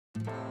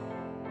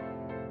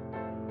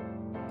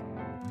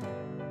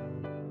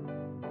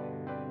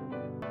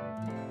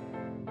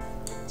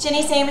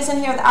Jenny Samuelson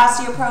here with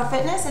OsteoPro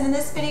Fitness, and in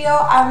this video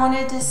I want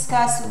to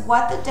discuss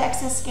what the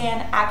DEXA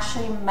scan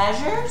actually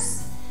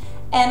measures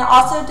and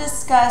also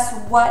discuss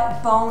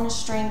what bone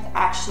strength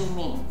actually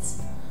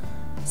means.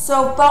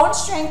 So bone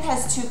strength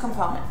has two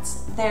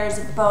components.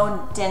 There's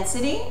bone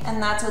density, and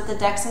that's what the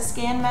DEXA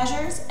scan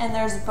measures, and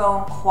there's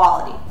bone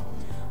quality.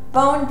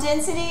 Bone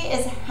density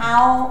is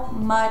how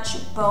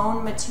much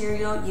bone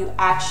material you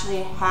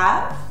actually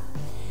have,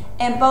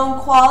 and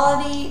bone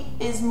quality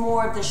is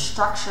more of the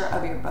structure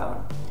of your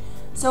bone.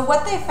 So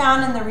what they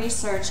found in the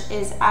research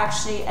is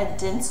actually a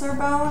denser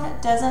bone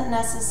doesn't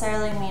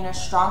necessarily mean a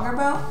stronger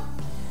bone,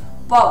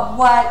 but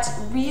what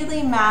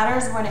really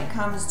matters when it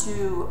comes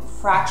to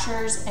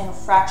fractures and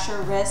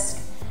fracture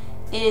risk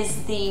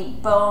is the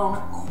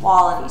bone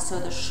quality, so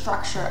the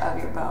structure of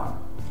your bone.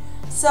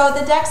 So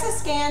the DEXA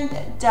scan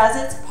does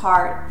its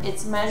part.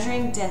 It's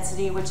measuring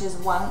density, which is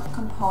one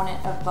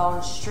component of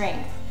bone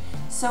strength.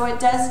 So it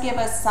does give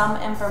us some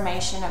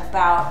information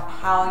about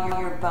how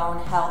your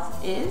bone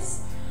health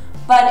is,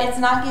 but it's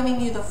not giving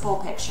you the full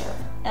picture.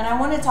 And I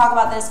want to talk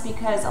about this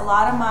because a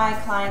lot of my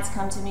clients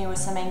come to me with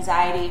some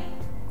anxiety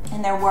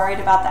and they're worried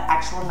about the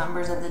actual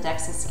numbers of the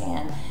DEXA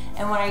scan.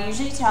 And what I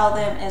usually tell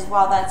them is,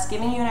 while that's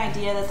giving you an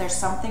idea that there's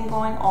something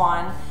going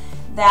on,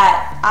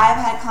 that I've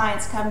had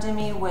clients come to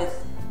me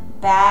with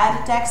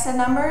bad DEXA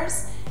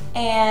numbers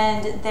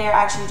and they're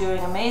actually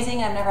doing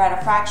amazing. I've never had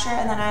a fracture.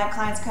 And then I have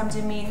clients come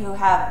to me who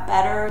have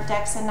better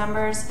DEXA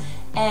numbers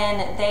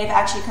and they've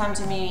actually come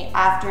to me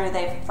after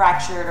they've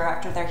fractured or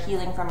after they're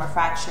healing from a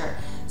fracture.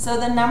 So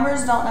the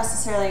numbers don't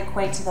necessarily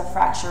equate to the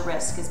fracture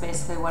risk, is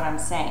basically what I'm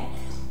saying.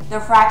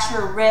 The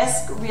fracture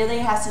risk really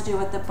has to do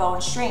with the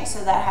bone strength,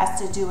 so that has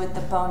to do with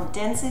the bone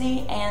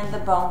density and the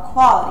bone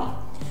quality.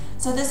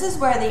 So this is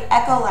where the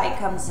EchoLite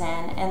comes in,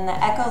 and the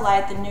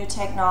EchoLite, the new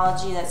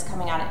technology that's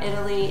coming out of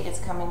Italy, it's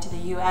coming to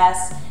the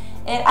US.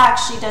 It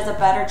actually does a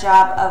better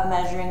job of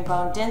measuring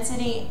bone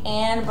density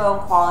and bone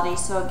quality,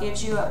 so it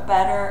gives you a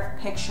better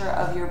picture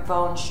of your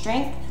bone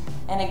strength.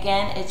 And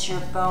again, it's your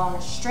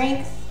bone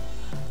strength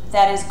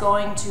that is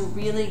going to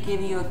really give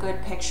you a good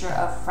picture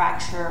of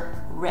fracture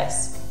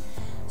risk.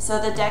 So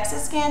the DEXA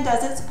scan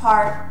does its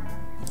part.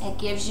 It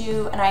gives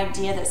you an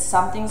idea that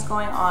something's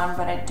going on,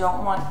 but I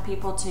don't want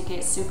people to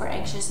get super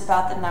anxious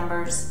about the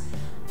numbers.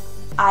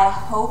 I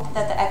hope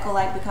that the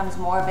EchoLite becomes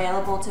more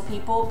available to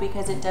people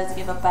because it does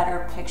give a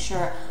better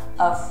picture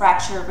of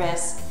fracture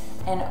risk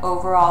and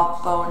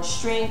overall bone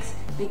strength,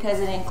 because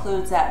it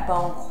includes that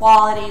bone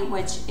quality,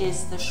 which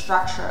is the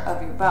structure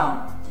of your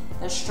bone.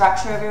 The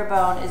structure of your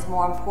bone is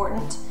more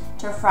important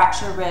to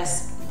fracture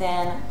risk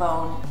than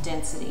bone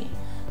density.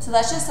 So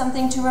that's just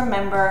something to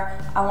remember.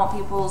 I want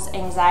people's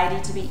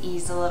anxiety to be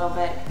eased a little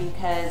bit,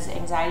 because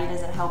anxiety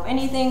doesn't help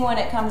anything when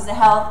it comes to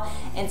health.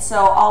 And so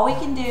all we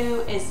can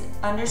do is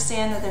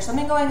understand that there's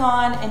something going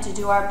on and to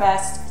do our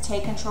best to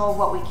take control of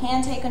what we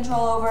can take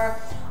control over.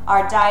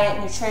 Our diet,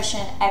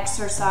 nutrition,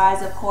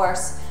 exercise, of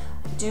course.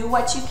 Do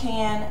what you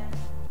can,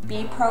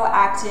 be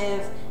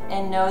proactive,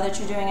 and know that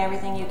you're doing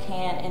everything you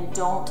can, and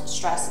don't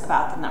stress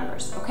about the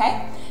numbers,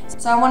 okay?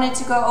 So I wanted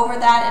to go over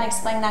that and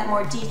explain that in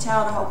more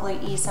detail to hopefully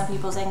ease some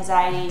people's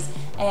anxieties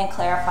and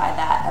clarify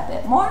that a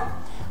bit more.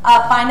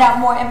 Find out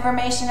more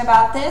information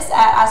about this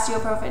at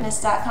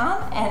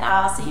osteoprofitness.com, and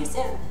I'll see you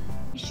soon.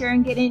 Be sure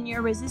and get in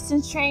your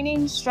resistance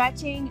training,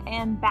 stretching,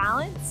 and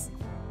balance.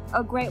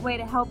 A great way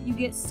to help you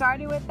get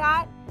started with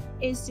that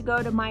is to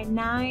go to my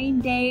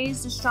 9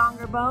 Days to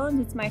Stronger Bones.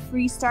 It's my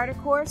free starter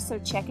course, so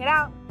check it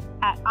out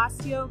at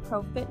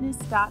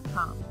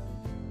osteoprofitness.com.